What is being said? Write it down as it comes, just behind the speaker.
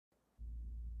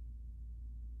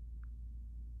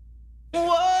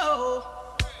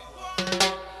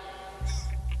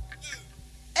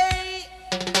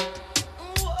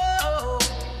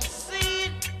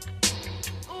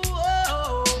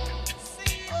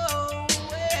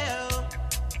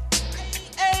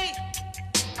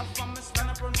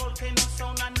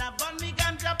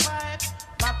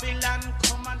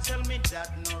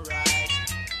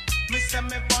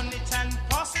say me bun it and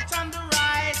pass it on the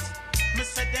right. Me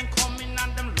say them coming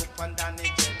and them look and down the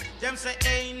jet. Them say,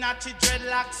 hey, natty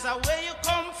dreadlocks, where you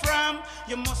come from?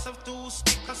 You must have two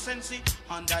sticker sense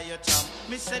under your tongue.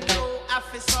 Me say, no,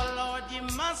 officer, Lord, you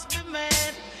must be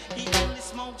mad. He only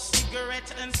smokes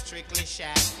cigarette and strictly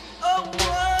shag. Oh,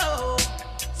 whoa,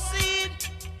 see,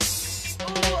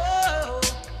 whoa,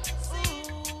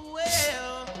 ooh,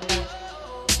 well,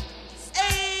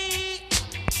 hey,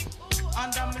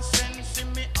 under me sense,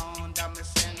 me under me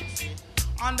sense,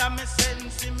 under me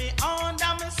sense, me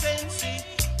under me sense.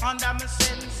 Under me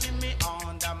sense, me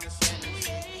under me sense,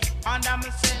 under me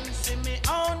sense, me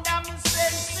under me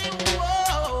sense.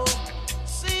 Whoa,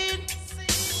 see,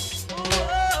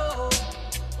 whoa,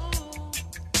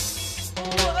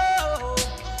 whoa,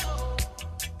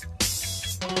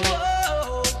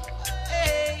 whoa,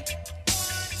 hey.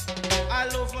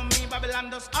 All over me, Babylon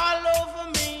does all over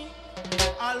me.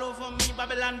 All over me,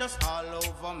 Babylon does all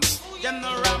over me. Them no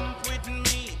ramp with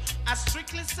me, I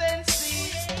strictly sense.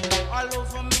 All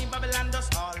over me, Babylon does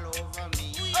all over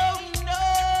me. Oh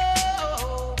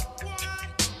no,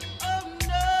 oh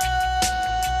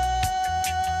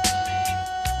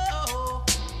no.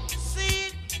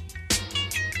 See,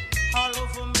 all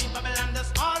over me, Babylon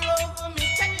does all over me.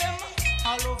 Check them.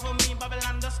 All over me,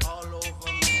 Babylon does all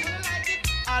over me.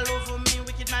 All over me,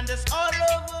 wicked man does all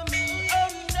over me. Oh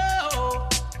no,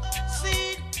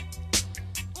 see,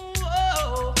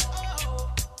 whoa.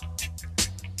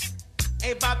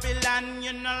 Hey Babylon,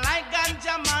 you know like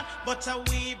ganja man, but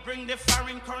we bring the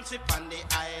foreign currency on the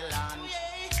island.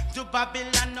 To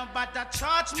Babylon, nobody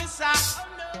charge me, sir.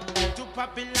 To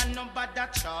Babylon, nobody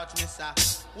charge me, sir.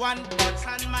 One butt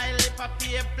on my lip, I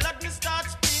pay blood, me start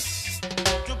speak.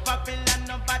 To Babylon,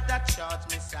 nobody charge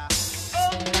me, sir.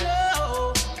 Oh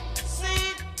no,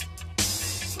 see,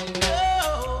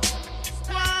 no,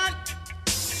 one.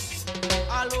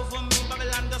 All over me,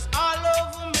 Babylon does all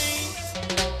over me.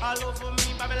 All over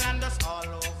me, Babylon does all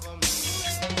over me.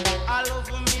 All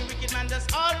over me, wicked man does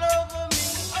all over me.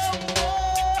 Oh,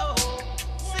 whoa,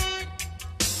 see,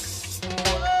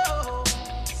 whoa,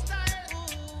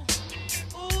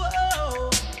 ooh, whoa.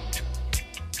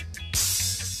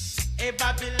 Hey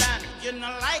Babylon, you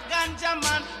know like ganja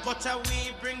man, but we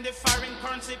bring the foreign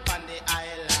currency on the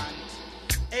island.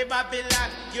 Hey Babylon,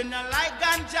 you know like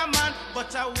ganja man,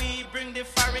 but we bring the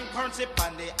foreign currency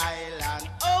on the island.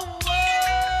 Oh, whoa.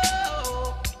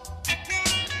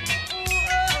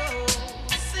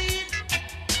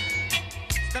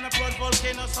 Stand up road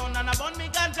volcano sound and I burn me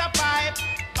ganja pipe.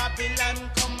 Babylon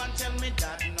come and tell me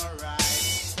that no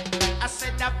right. I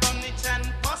said I burn it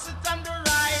and pass it on the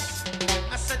right.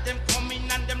 I said them come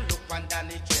in and them look under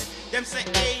the jet. Them say,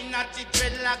 hey, natty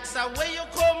dreadlocks, where you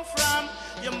come from?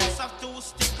 You must have two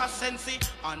sticker sense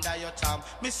under your tongue.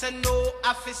 Me say, no,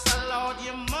 officer, Lord,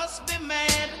 you must be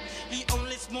mad. He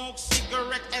only smokes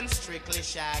cigarette and strictly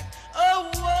shag. Oh,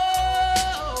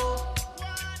 whoa.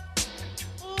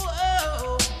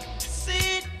 Whoa,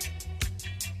 see,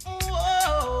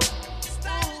 whoa,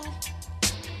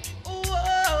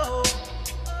 whoa,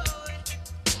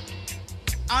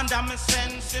 under me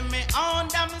sense, me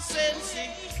under me sense,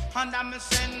 under me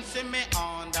sense, me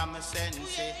under me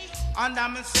sense, under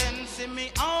me sense,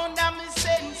 me under me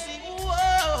sense,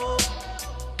 whoa,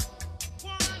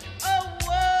 oh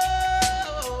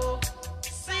whoa,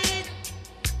 see,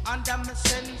 under me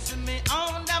sense, me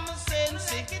under me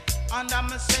sense. Under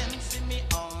me sense, me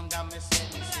under me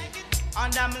sense.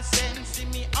 Under me sense,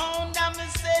 me under me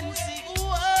sense.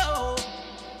 Whoa,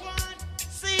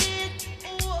 see,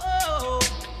 whoa,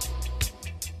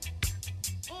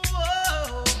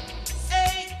 whoa.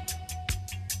 Hey,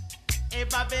 hey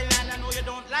Babylon, I know you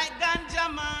don't like ganja,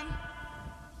 man.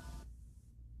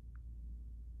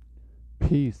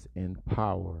 Peace and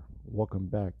power. Welcome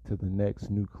back to the next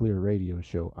Nuclear Radio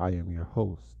Show. I am your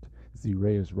host,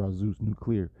 Zireus Razus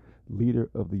Nuclear, leader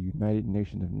of the United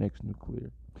Nations of Next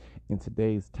Nuclear. And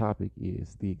today's topic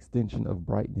is the extension of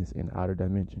brightness in outer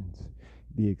dimensions.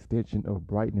 The extension of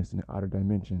brightness in outer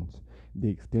dimensions. The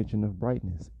extension of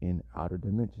brightness in outer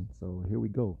dimensions. So here we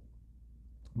go.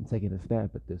 I'm taking a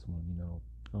stab at this one.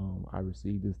 I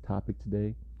received this topic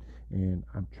today, and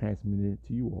I'm transmitting it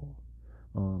to you all.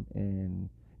 And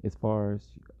as far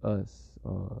as us,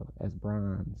 as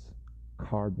bronze,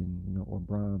 carbon, or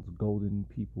bronze golden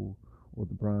people, or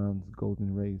the bronze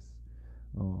golden race,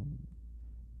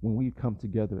 when we come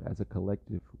together as a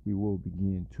collective, we will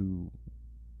begin to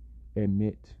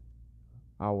emit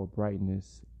our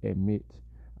brightness, emit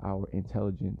our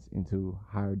intelligence into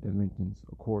higher dimensions.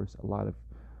 Of course, a lot of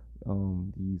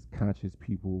these conscious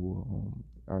people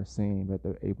are saying that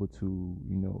they're able to,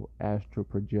 astral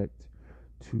project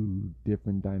to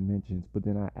different dimensions. But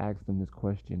then I asked them this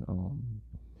question: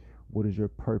 what is your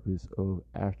purpose of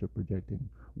astral projecting?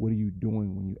 What are you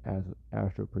doing when you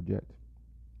astral project?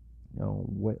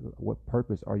 What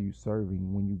purpose are you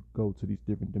serving when you go to these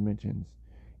different dimensions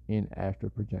in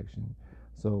astral projection?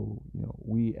 So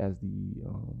we as the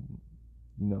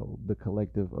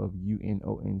collective of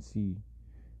UNONC,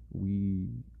 we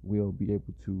will be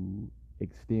able to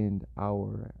extend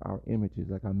our images,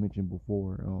 like I mentioned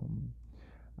before.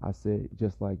 I said,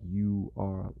 just like you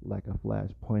are like a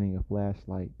flash pointing a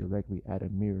flashlight directly at a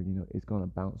mirror, it's going to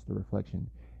bounce the reflection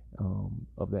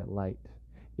of that light.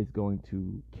 It's going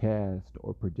to cast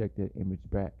or project that image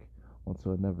back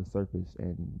onto another surface,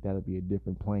 and that'll be a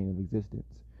different plane of existence.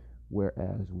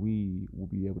 Whereas we will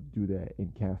be able to do that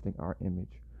in casting our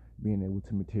image, being able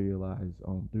to materialize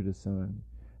through the sun,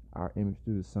 our image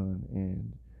through the sun,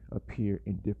 and appear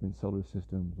in different solar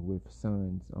systems with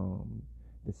suns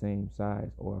the same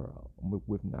size, or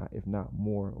with not, if not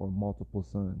more, or multiple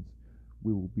suns.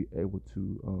 We will be able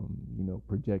to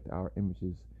project our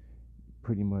images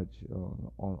pretty much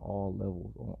on all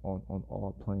levels, on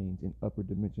all planes, in upper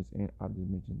dimensions and outer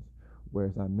dimensions.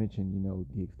 Whereas I mentioned,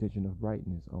 the extension of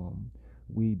brightness,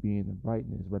 we being the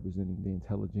brightness representing the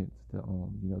intelligence,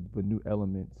 the new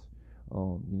elements,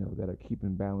 that are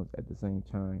keeping balance at the same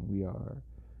time. We are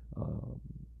um,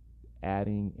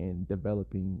 adding and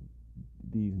developing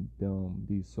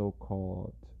these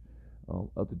so-called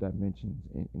other dimensions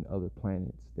and other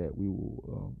planets that we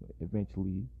will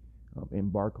eventually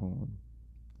embark on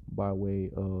by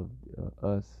way of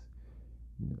us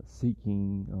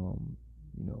seeking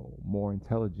more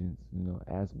intelligence,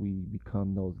 as we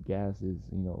become those gases,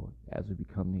 as we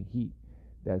become the heat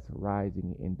that's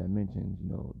rising in dimensions.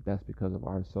 That's because of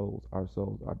our souls. Our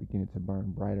souls are beginning to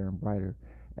burn brighter and brighter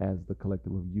as the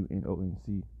collective of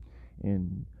UNONC.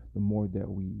 And the more that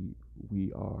we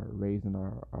are raising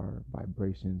our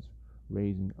vibrations,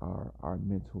 raising our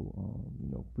mental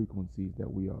frequencies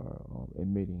that we are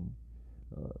emitting,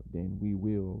 then we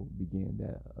will begin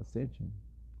that ascension.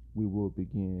 We will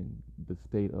begin the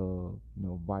state of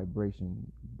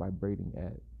vibrating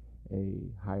at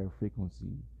a higher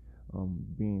frequency,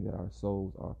 being that our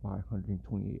souls are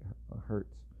 528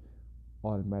 hertz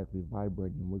automatically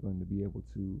vibrating. We're going to be able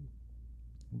to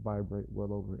vibrate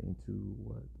well over into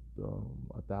what,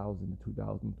 1,000 to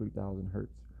 2,000, 3,000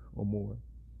 hertz or more,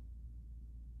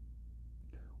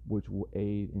 which will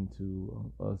aid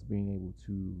into us being able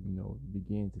to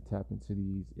begin to tap into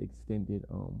these extended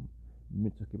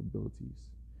mental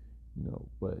capabilities.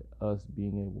 But us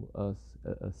being able,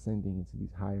 ascending into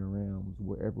these higher realms,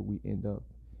 wherever we end up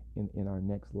in our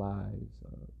next lives,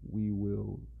 we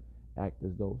will act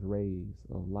as those rays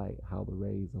of light. How the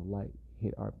rays of light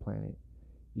hit our planet,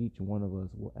 each one of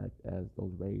us will act as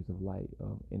those rays of light,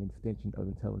 an extension of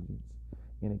intelligence,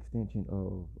 an extension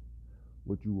of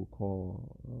what you will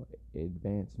call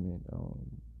advancement,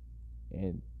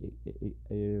 and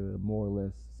more or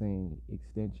less saying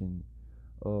extension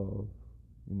of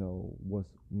what's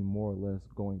more or less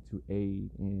going to aid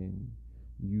in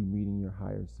you meeting your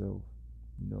higher self.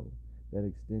 That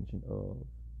extension of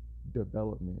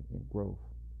development and growth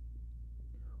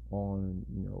on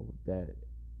that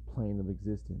plane of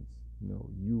existence.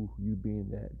 You being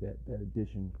that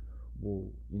addition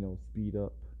will speed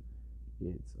up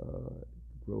its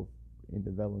growth and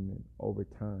development over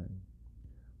time.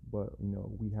 But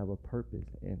we have a purpose,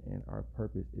 and our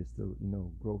purpose is to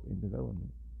growth and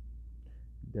development.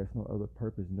 There's no other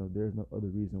purpose. There's no other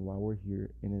reason why we're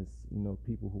here. And it's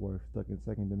people who are stuck in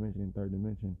second dimension and third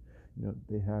dimension.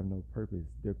 They have no purpose.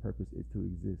 Their purpose is to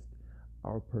exist.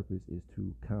 Our purpose is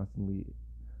to constantly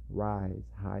rise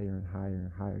higher and higher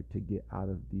and higher to get out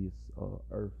of this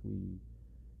earthly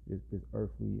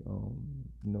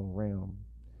realm,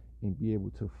 and be able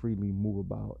to freely move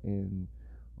about in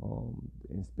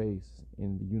space,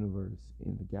 in the universe,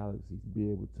 in the galaxies. Be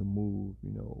able to move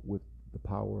with the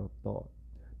power of thought.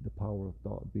 The power of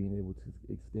thought being able to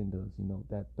extend us.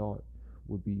 That thought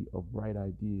would be of bright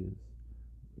ideas,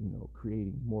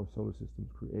 creating more solar systems,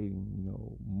 creating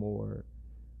more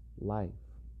life,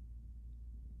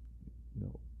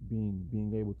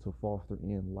 being able to foster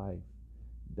in life.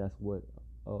 That's what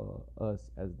us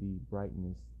as the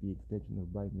brightness, the extension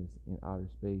of brightness in outer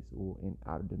space, or in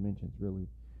outer dimensions, really,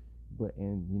 but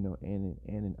in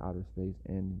outer space,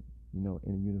 and in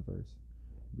the universe,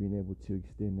 being able to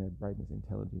extend that brightness,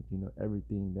 intelligence.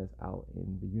 Everything that's out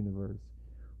in the universe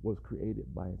was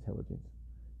created by intelligence.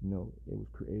 It was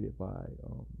created by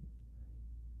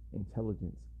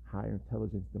intelligence, higher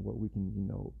intelligence than what we can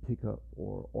pick up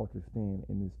or understand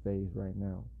in this phase right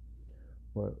now.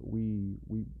 but we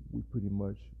pretty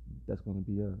much, that's going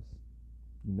to be us.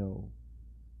 You know,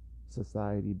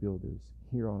 society builders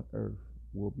here on Earth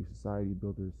will be society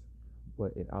builders,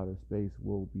 but in outer space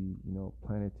will be,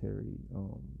 planetary,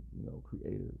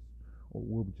 creators, or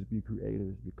will just be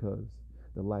creators, because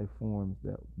the life forms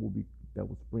that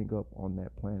will spring up on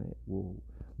that planet will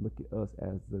look at us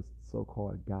as the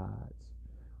so-called gods,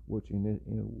 which in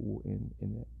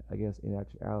I guess in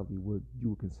actuality would you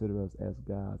would consider us as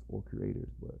gods or creators,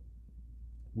 but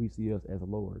we see us as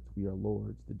lords. We are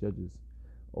lords, the judges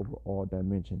over all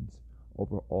dimensions,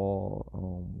 over all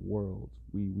worlds.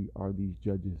 We are these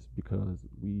judges because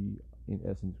we, in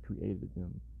essence, created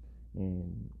them,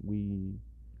 and we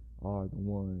are the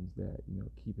ones that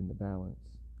keeping the balance,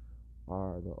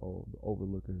 are the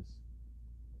overlookers,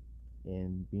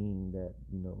 and being that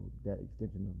that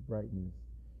extension of brightness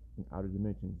in outer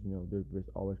dimensions. There's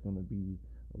always going to be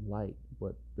light,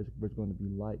 but there's going to be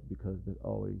light because there's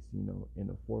always in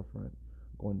the forefront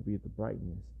going to be the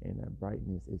brightness, and that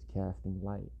brightness is casting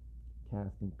light,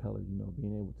 casting color.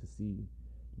 Being able to see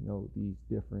these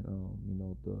different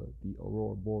the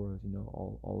aurora boreals,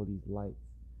 all of these lights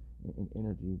and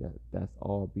energy, that's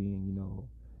all being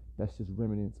that's just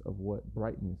remnants of what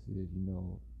brightness is.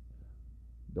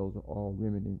 Those are all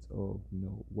remnants of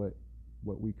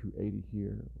what we created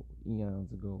here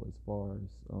eons ago, as far as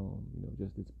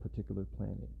just this particular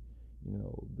planet.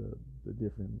 The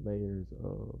different layers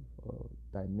of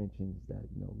dimensions that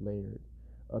layered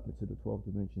up into the 12th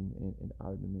dimension and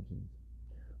outer dimensions.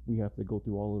 We have to go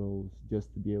through all of those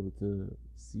just to be able to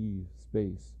see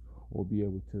space, or be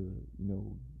able to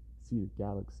see the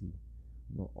galaxy.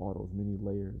 All those many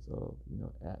layers of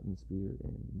atmosphere,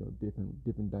 and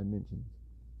different dimensions,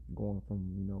 going from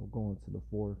going to the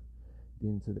fourth,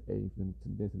 then to the eighth, and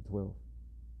then to the 12th.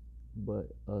 But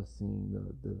us seeing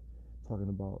the talking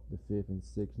about the fifth and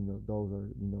sixth, those are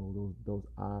those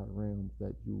odd realms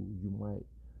that you might,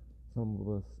 some of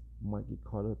us might get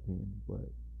caught up in, but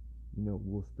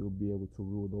we'll still be able to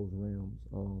rule those realms,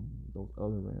 those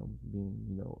other realms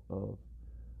being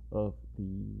of the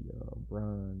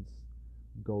bronze,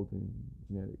 golden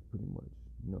genetic, pretty much,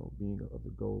 being of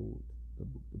the gold,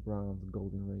 the bronze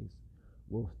golden race,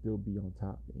 will still be on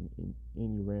top in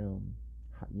any realm,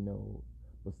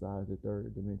 besides the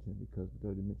third dimension, because the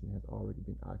third dimension has already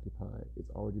been occupied.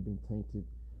 It's already been tainted.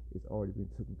 It's already been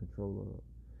taken control of.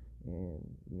 And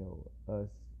us,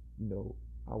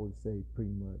 I would say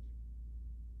pretty much,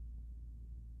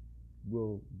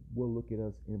 we'll look at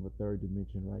us in the third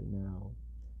dimension right now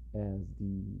as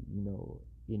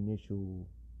the initial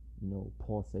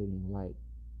pulsating light.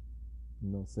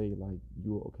 Say like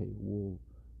we'll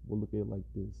look at it like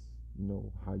this.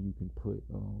 How you can put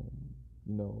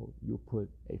you'll put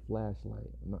a flashlight,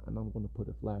 and I'm going to put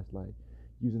a flashlight,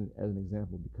 using it as an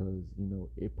example, because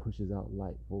it pushes out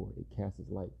light forward, it casts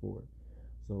light forward.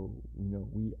 So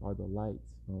we are the lights,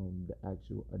 the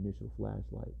actual initial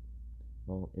flashlight,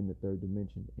 in the third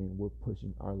dimension, and we're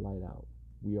pushing our light out.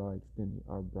 We are extending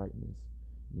our brightness,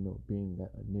 being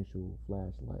that initial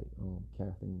flashlight,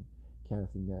 casting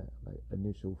that like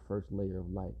initial first layer of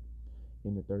light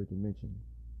in the third dimension.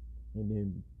 And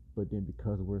then but then,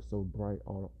 because we're so bright,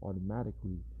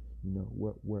 automatically,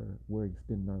 we're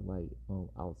extending our light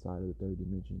outside of the third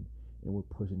dimension, and we're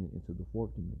pushing it into the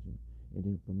fourth dimension. And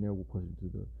then from there we'll push it to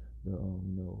the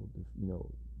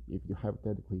if you're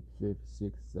hypothetically fifth,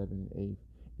 sixth, seventh, and eighth,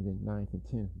 and then ninth and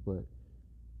 10th. But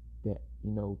that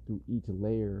through each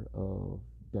layer of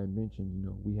dimension,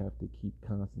 we have to keep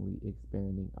constantly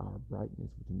expanding our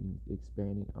brightness, which means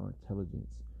expanding our intelligence,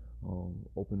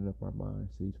 opening up our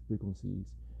minds to these frequencies,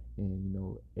 and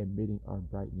emitting our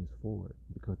brightness forward.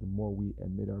 Because the more we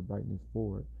emit our brightness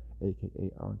forward,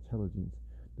 aka our intelligence,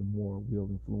 the more we'll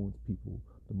influence people,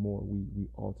 the more we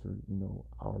alter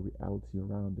our reality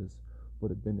around us, for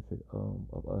the benefit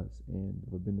of us, and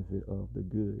the benefit of the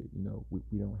good.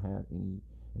 We don't have any,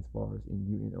 as far as in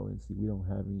UNONC, we don't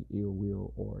have any ill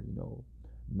will or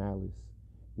malice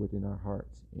within our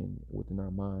hearts and within our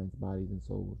minds, bodies, and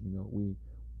souls.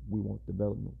 We want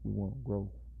development, we want growth,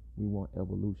 we want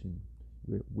evolution.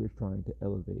 We're trying to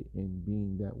elevate, and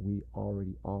being that we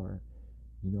already are,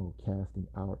 casting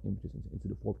our images into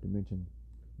the fourth dimension,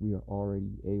 we are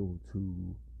already able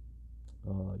to,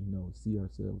 see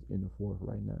ourselves in the fourth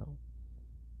right now.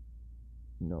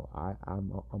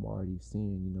 I'm already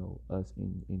seeing, us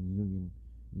in union,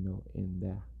 in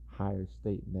that higher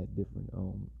state, in that different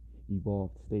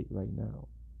evolved state right now.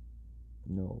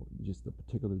 Just the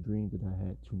particular dream that I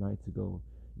had 2 nights ago,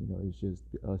 it's just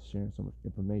us sharing so much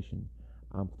information.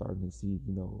 I'm starting to see,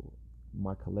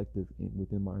 my collective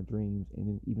within my dreams,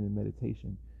 and even in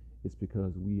meditation, It's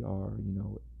because we are,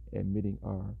 admitting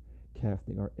our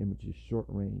casting our images short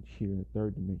range here in the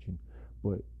third dimension.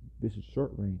 But this is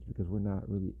short range because we're not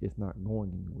really, it's not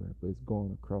going anywhere, but it's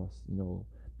going across,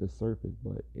 the surface,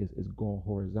 but it's going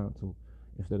horizontal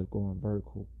instead of going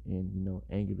vertical and,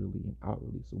 angularly and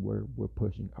outwardly. So we're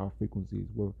pushing our frequencies,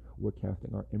 we're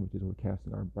casting our images, we're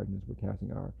casting our brightness, we're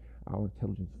casting our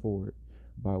intelligence forward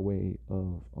by way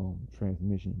of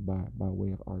transmission, by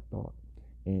way of our thought.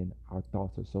 And our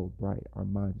thoughts are so bright, our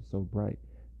minds are so bright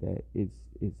that it's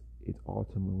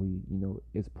ultimately,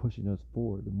 it's pushing us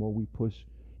forward. The more we push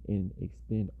and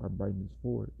extend our brightness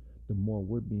forward, the more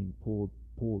we're being pulled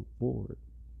forward,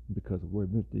 because we're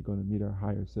eventually going to meet our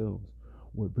higher selves.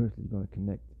 We're eventually going to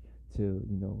connect to,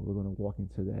 we're going to walk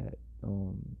into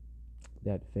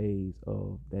that phase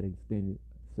of that extended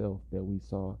self that we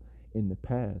saw in the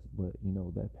past. But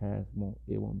that past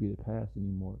won't be the past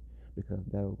anymore, because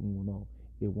that,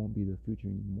 it won't be the future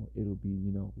anymore. It'll be,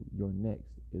 your next.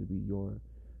 It'll be your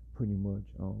pretty much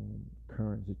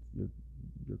current,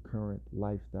 your current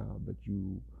lifestyle that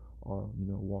you are,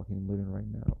 walking and living right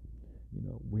now.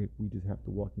 We just have to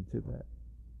walk into that.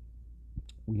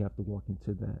 We have to walk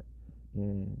into that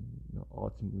and,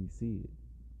 ultimately see it.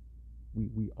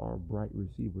 We are bright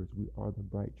receivers. We are the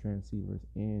bright transceivers.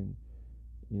 And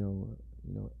I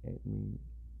mean,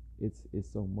 it's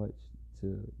so much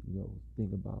to,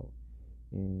 think about.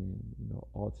 And,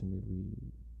 ultimately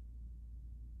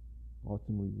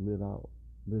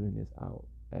living this out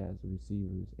as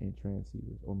receivers and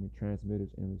transceivers, or transmitters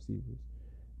and receivers.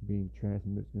 Being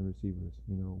transmitters and receivers,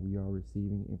 we are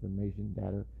receiving information,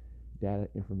 data,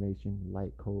 information,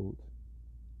 light codes,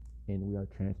 and we are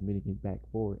transmitting it back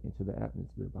forward into the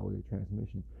atmosphere by way of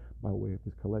transmission, by way of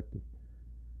this collective.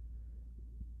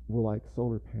 We're like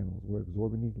solar panels. We're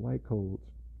absorbing these light codes,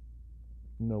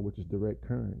 which is direct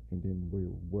current, and then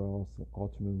we're also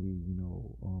ultimately,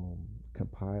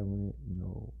 compiling it.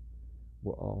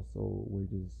 We're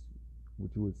just,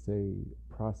 what you would say,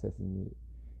 processing it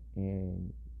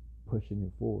and pushing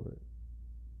it forward.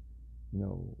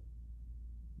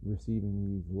 Receiving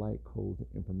these light codes and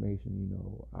information.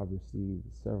 I've received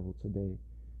several today.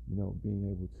 Being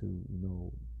able to,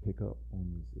 pick up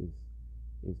on this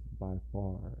is by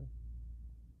far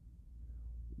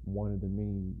one of the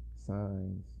many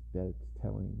signs that's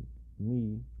telling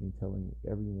me and telling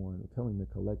everyone, telling the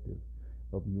collective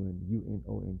of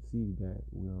UNONC that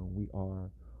we are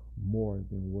more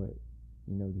than what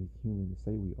these humans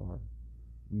say we are.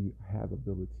 We have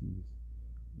abilities.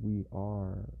 We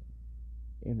are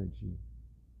energy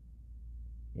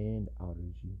and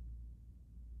outergy.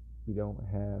 We don't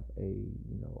have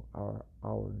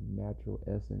our natural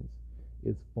essence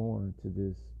is foreign to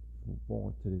this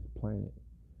planet.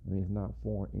 I mean, it's not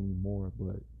foreign anymore,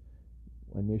 but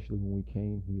initially when we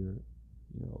came here,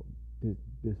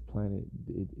 this planet,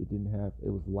 it didn't have,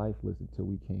 it was lifeless until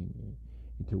we came in,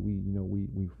 until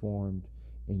we formed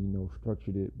and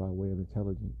structured it by way of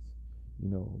intelligence.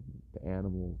 The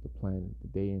animals, the planet, the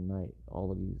day and night,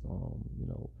 all of these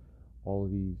all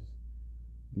of these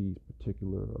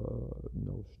particular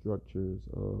structures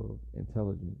of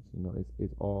intelligence.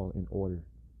 It's all in order.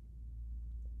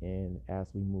 And as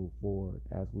we move forward,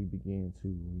 as we begin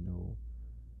to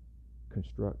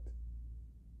construct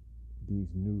these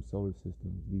new solar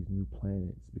systems, these new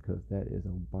planets, because that is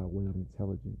by way of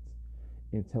intelligence.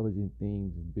 Intelligent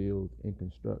things build and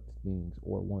construct things,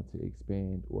 or want to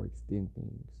expand or extend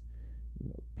things.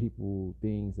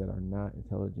 Things that are not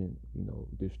intelligent,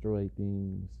 destroy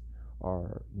things,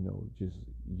 are, just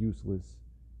useless.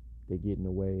 They get in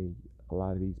the way. A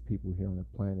lot of these people here on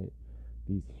the planet,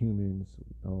 these humans,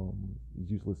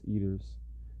 these useless eaters,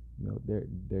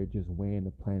 they're just weighing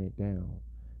the planet down.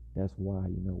 That's why,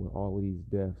 with all of these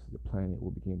deaths, the planet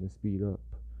will begin to speed up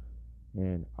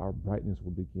and our brightness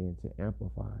will begin to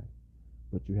amplify.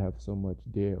 But you have so much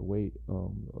dead weight,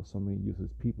 of so many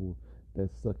useless people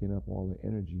that's sucking up all the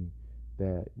energy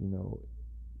that,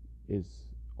 is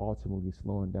ultimately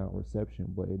slowing down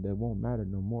reception. But that won't matter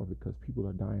no more, because people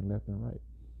are dying left and right.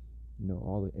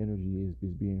 All the energy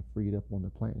is being freed up on the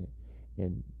planet,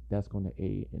 and that's going to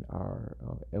aid in our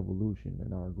evolution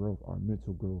and our growth, our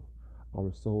mental growth,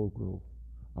 our soul growth,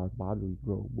 our bodily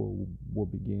growth. We'll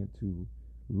begin to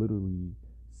literally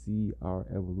see our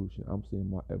evolution. I'm seeing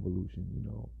my evolution.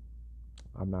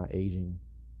 I'm not aging.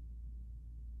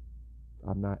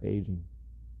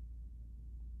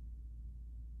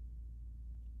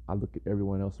 I look at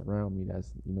everyone else around me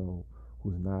that's,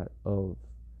 who's not of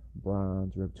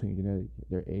bronze reptilian genetic.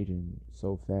 They're aging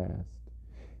so fast.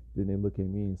 Then they look at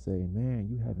me and say, man,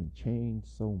 you haven't changed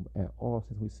so at all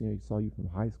since we saw you from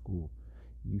high school.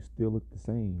 You still look the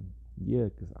same. Yeah,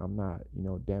 because I'm not,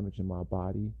 damaging my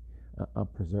body. I'm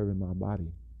preserving my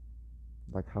body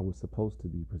like how it's supposed to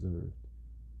be preserved.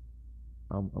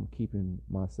 I'm keeping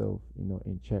myself,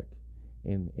 in check,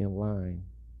 in line.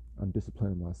 I'm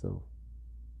disciplining myself.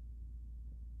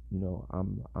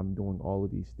 I'm doing all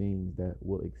of these things that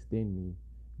will extend me,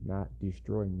 not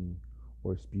destroy me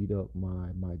or speed up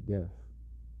my death.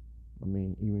 I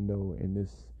mean, even though in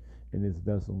this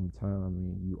vessel in time, I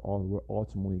mean, we're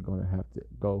ultimately gonna have to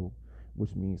go,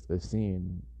 which means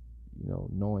ascend.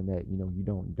 Knowing that you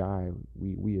don't die,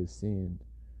 we ascend,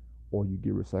 or you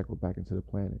get recycled back into the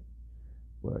planet.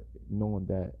 But knowing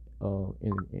that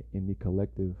in the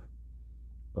collective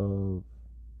of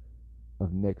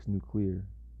next nuclear,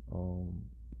 um,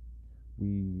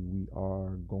 we are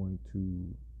going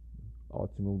to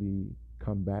ultimately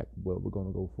come back, but we're going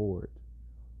to go forward.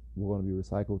 We're going to be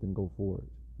recycled and go forward.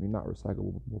 I mean, not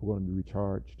recycled, but we're going to be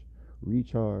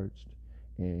recharged,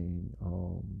 and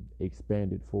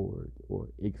expanded forward, or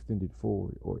extended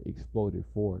forward, or exploded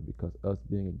forward, because us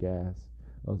being a gas,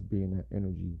 us being that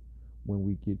energy, when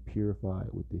we get purified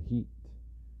with the heat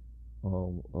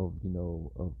of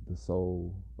the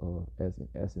soul, as in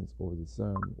essence, or the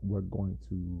sun, we're going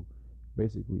to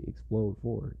basically explode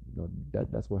forward.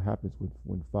 That's what happens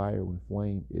when fire, when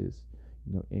flame is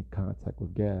in contact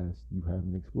with gas. You have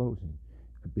an explosion,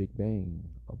 a big bang,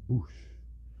 a boosh,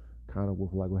 kind of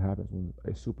with like what happens when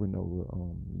a supernova,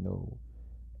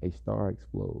 a star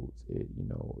explodes.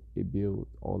 It builds,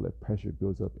 all that pressure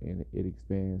builds up, and it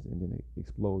expands, and then it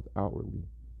explodes outwardly.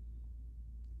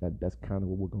 That's kind of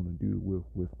what we're going to do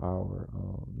with our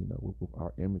with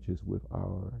our images, with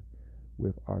our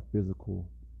physical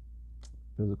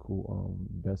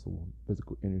vessel,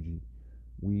 physical energy.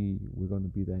 We're going to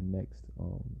be that next,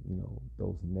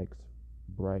 those next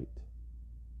bright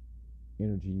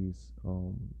energies,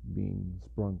 being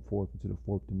sprung forth into the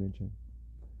fourth dimension.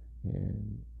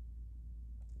 And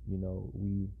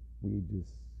we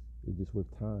just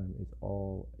with time, it's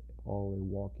all a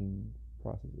walking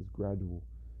process. It's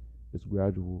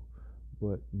gradual.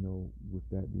 But with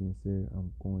that being said,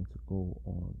 I'm going to go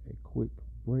on a quick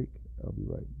break. I'll be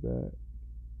right back.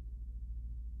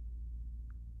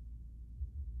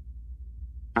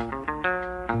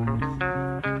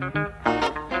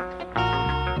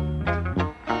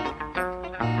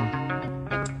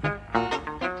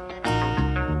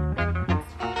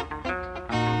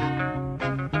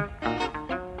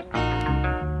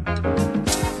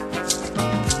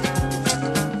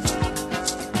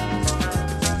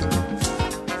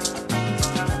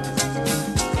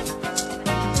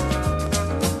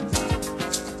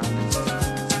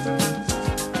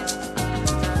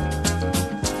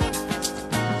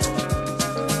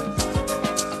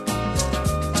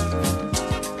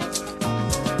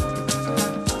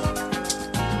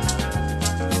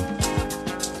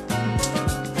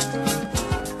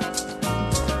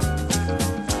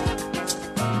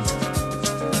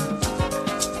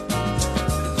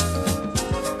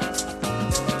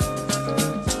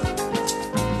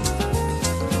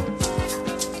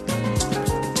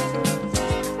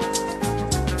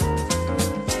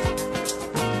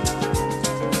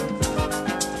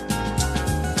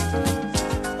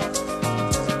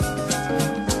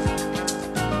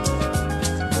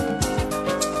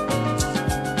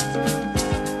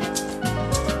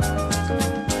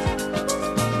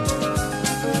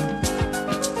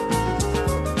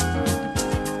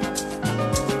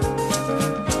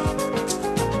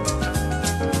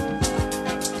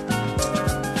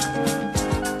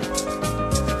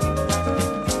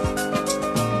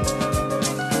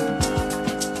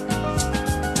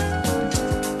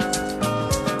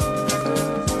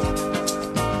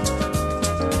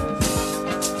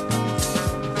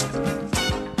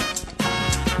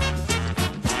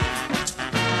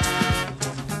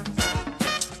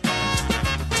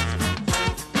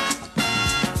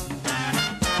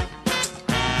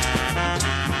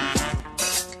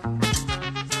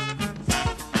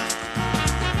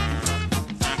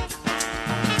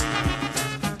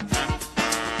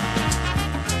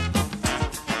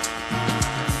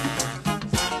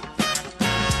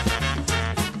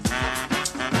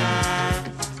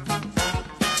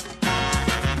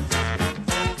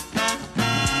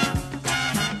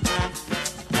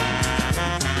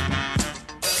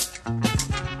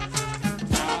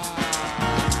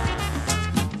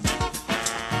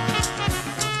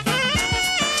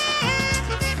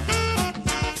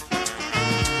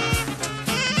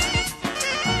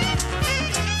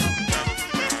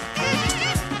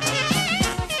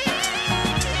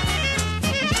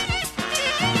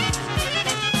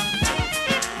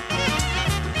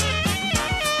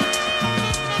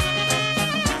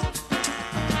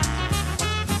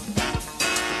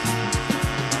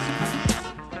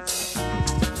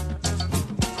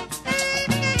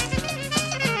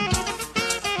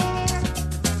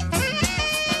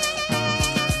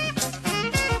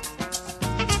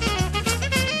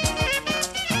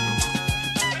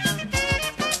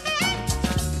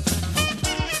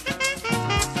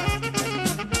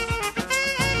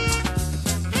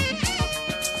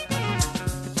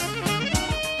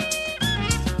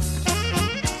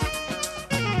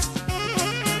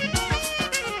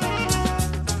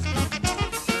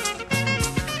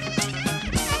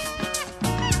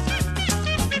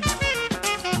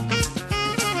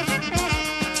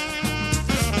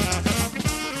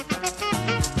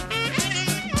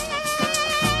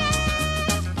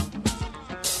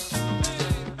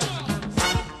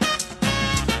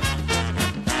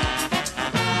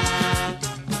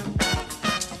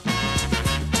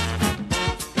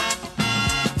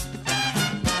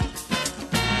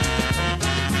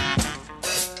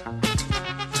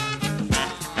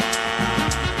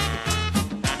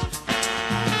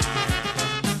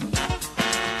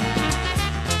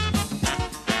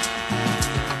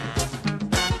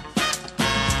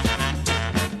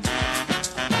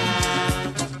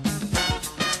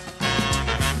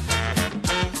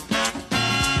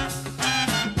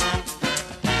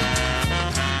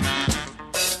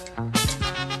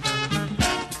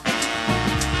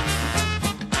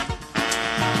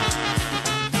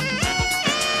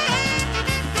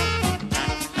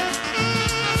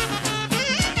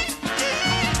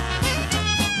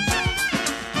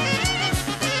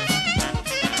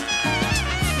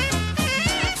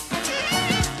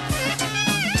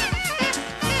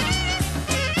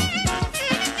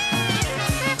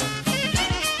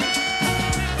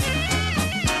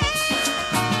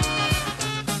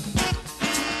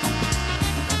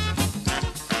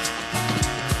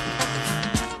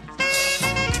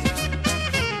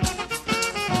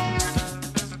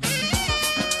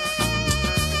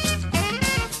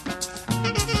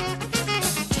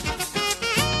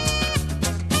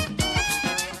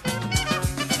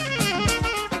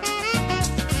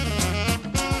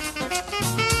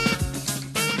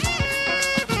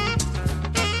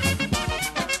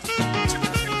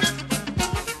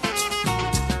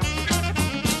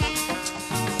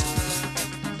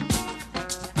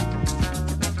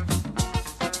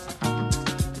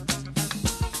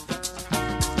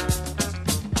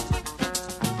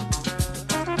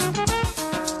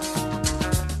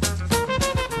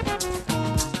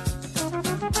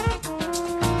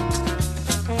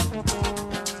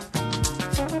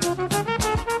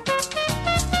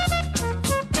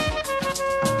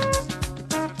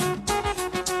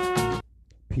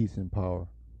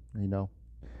 You know,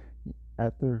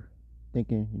 after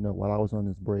thinking, while I was on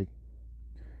this break,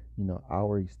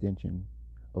 our extension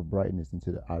of brightness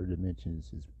into the outer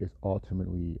dimensions is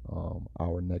ultimately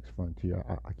our next frontier.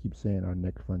 I keep saying our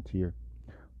next frontier,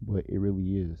 but it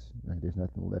really is. Like, there's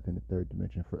nothing left in the third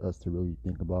dimension for us to really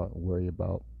think about, worry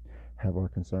about, have our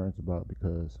concerns about,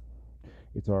 because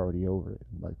it's already over.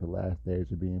 Like, the last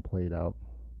days are being played out.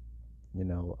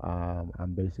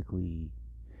 I'm basically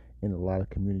in a lot of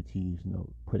communities,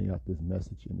 putting out this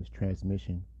message and this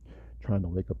transmission, trying to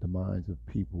wake up the minds of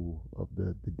people of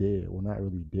the dead. Well, not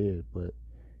really dead, but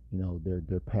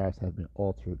their paths have been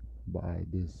altered by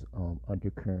this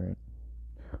undercurrent,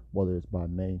 whether it's by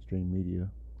mainstream media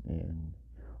and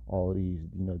all of these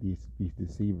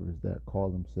deceivers that call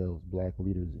themselves black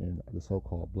leaders in the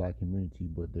so-called black community,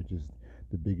 but they're just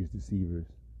the biggest deceivers.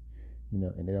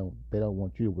 And they don't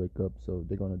want you to wake up, so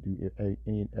they're gonna do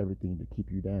any and everything to keep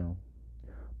you down.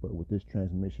 But with this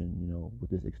transmission, with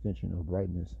this extension of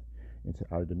brightness into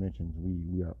outer dimensions,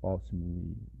 we are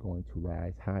ultimately going to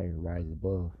rise higher, rise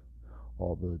above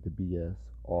all the BS,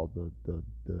 all the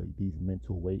these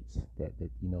mental weights that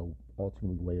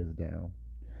ultimately weigh us down.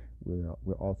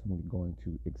 We're ultimately going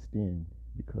to extend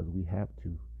because we have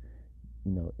to.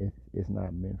 It's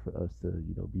not meant for us to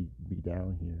be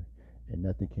down here, and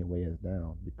nothing can weigh us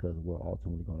down because we're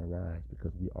ultimately going to rise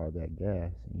because we are that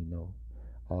gas. And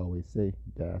I always say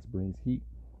gas brings heat,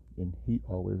 and heat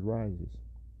always rises.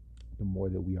 The more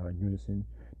that we are in unison,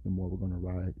 the more we're going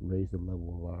to raise the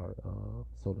level of our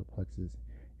solar plexus,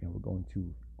 and we're going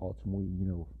to ultimately,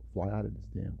 fly out of this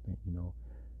damn thing.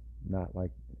 Not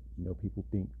like people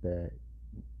think that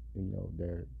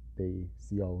they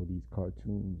see all of these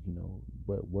cartoons,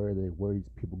 but where are these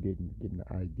people getting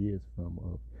the ideas from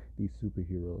of these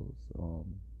superheroes,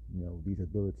 these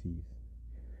abilities,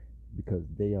 because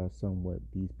they are somewhat,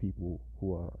 these people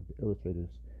who are the illustrators,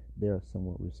 they are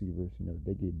somewhat receivers.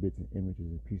 They get bits and images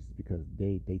and pieces because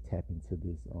they tap into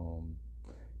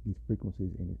these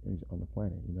frequencies on the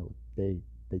planet.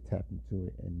 They tap into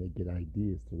it and they get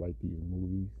ideas to write these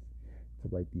movies, to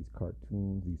write these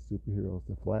cartoons, these superheroes.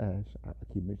 The Flash, I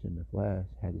keep mentioning the Flash,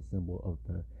 has a symbol of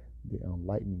the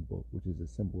lightning bolt, which is a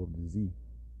symbol of the Z.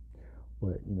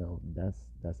 But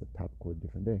that's a topic for a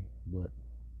different day. But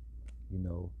you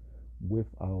know, with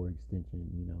our extension,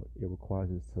 it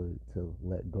requires us to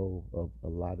let go of a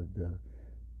lot of the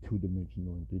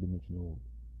two-dimensional and three-dimensional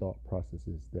thought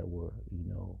processes that were,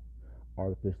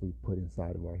 artificially put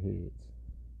inside of our heads,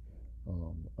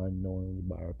 unknowingly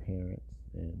by our parents,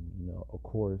 and of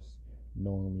course,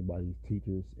 knowingly by these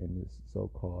teachers in this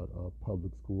so-called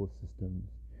public school systems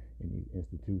and these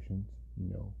institutions.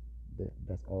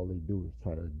 That's all they do is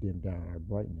try to dim down our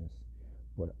brightness.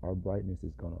 But our brightness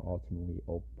is going to ultimately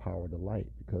overpower the light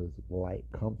because light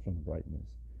comes from brightness.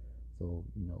 So,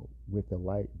 with the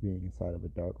light being inside of a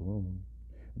dark room,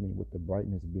 with the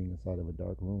brightness being inside of a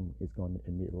dark room, it's going to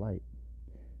emit light.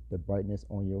 The brightness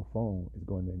on your phone is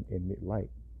going to emit light.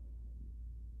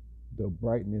 The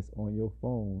brightness on your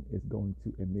phone is going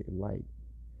to emit light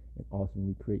and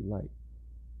ultimately create light.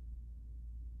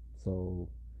 So,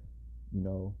 you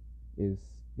know,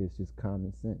 it's just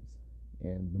common sense.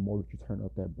 And the more that you turn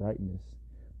up that brightness,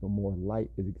 the more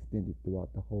light is extended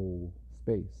throughout the whole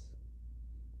space.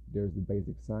 There's the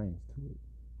basic science to it.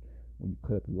 When you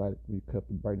cut up the light, when you cut up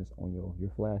the brightness on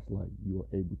your flashlight, you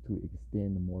are able to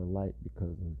extend the more light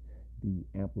because of the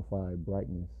amplified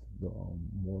brightness, the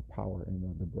more power in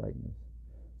the brightness.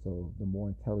 So the more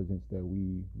intelligence that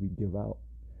we give out,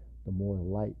 the more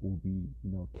light will be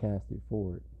casted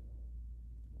forward.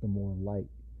 The more light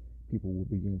people will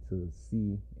begin to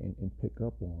see and pick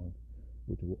up on,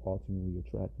 which will ultimately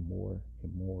attract more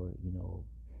and more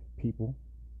people,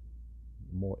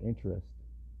 more interest,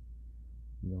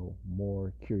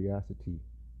 more curiosity,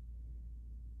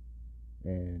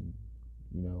 and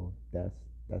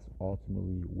that's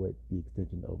ultimately what the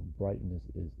extension of brightness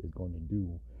is going to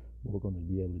do. We're going to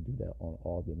be able to do that on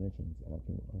all dimensions. And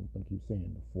I'm going to keep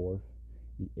saying the fourth,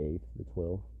 the eighth, the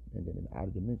 12th, and then in the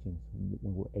outer dimensions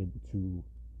when we're able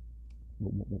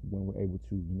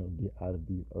to get out of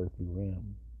these earthly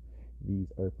realms. These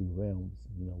earthly realms,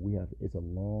 we have a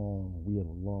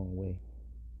long way.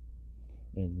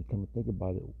 And you come to think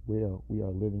about it, we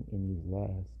are living in these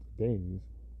last days,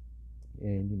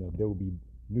 and there will be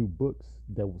new books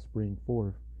that will spring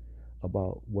forth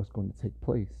about what's going to take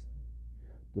place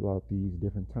throughout these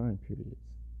different time periods.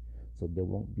 So there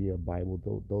won't be a Bible.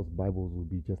 Those Bibles will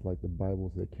be just like the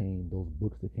Bibles that came, those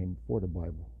books that came before the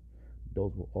Bible.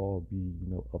 Those will all be,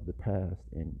 of the past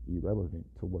and irrelevant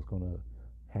to what's going to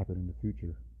happen in the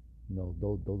future.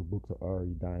 Those books are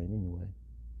already dying anyway.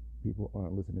 People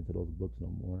aren't listening to those books no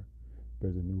more.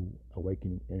 There's a new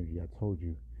awakening energy. I told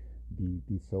you,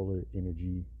 the solar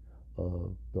energy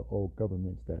of the old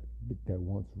governments that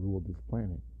once ruled this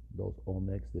planet. Those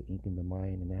Olmecs, the Incan, the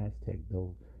Mayan, and Aztec.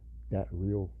 That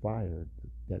real fire,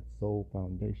 that soul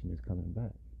foundation is coming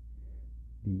back.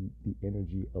 The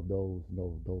energy of those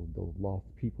lost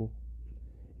people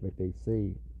that they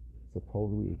say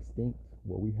supposedly extinct.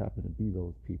 Well, we happen to be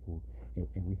those people,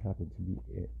 and we happen to be,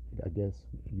 I guess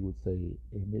you would say,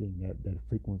 emitting that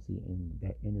frequency and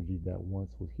that energy that once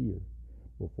was here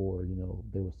before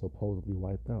they were supposedly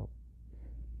wiped out.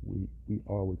 We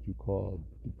are what you call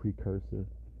the precursor,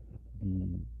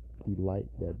 the light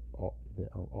that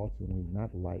ultimately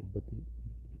not light, but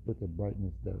the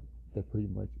brightness that pretty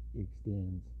much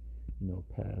extends,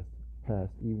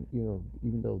 past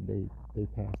even though they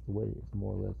passed away, it's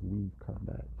more or less we've come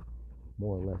back.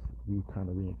 More or less, we've kind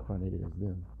of reincarnated as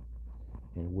them,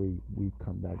 and we've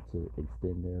come back to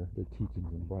extend their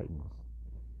teachings and brightness.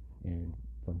 And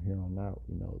from here on out,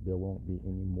 there won't be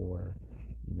any more,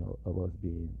 of us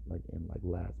being in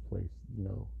last place.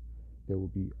 There will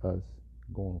be us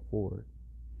going forward.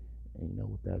 And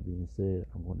with that being said,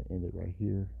 I'm going to end it right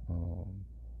here.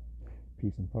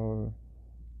 Peace and power,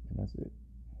 and that's it.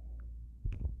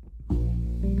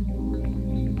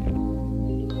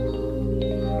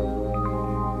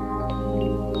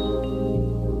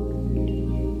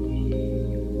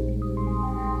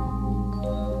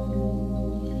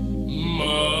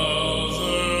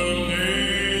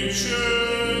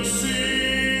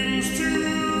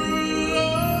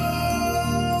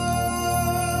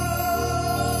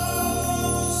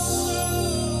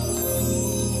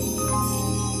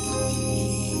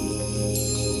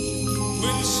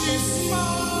 When she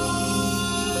smiles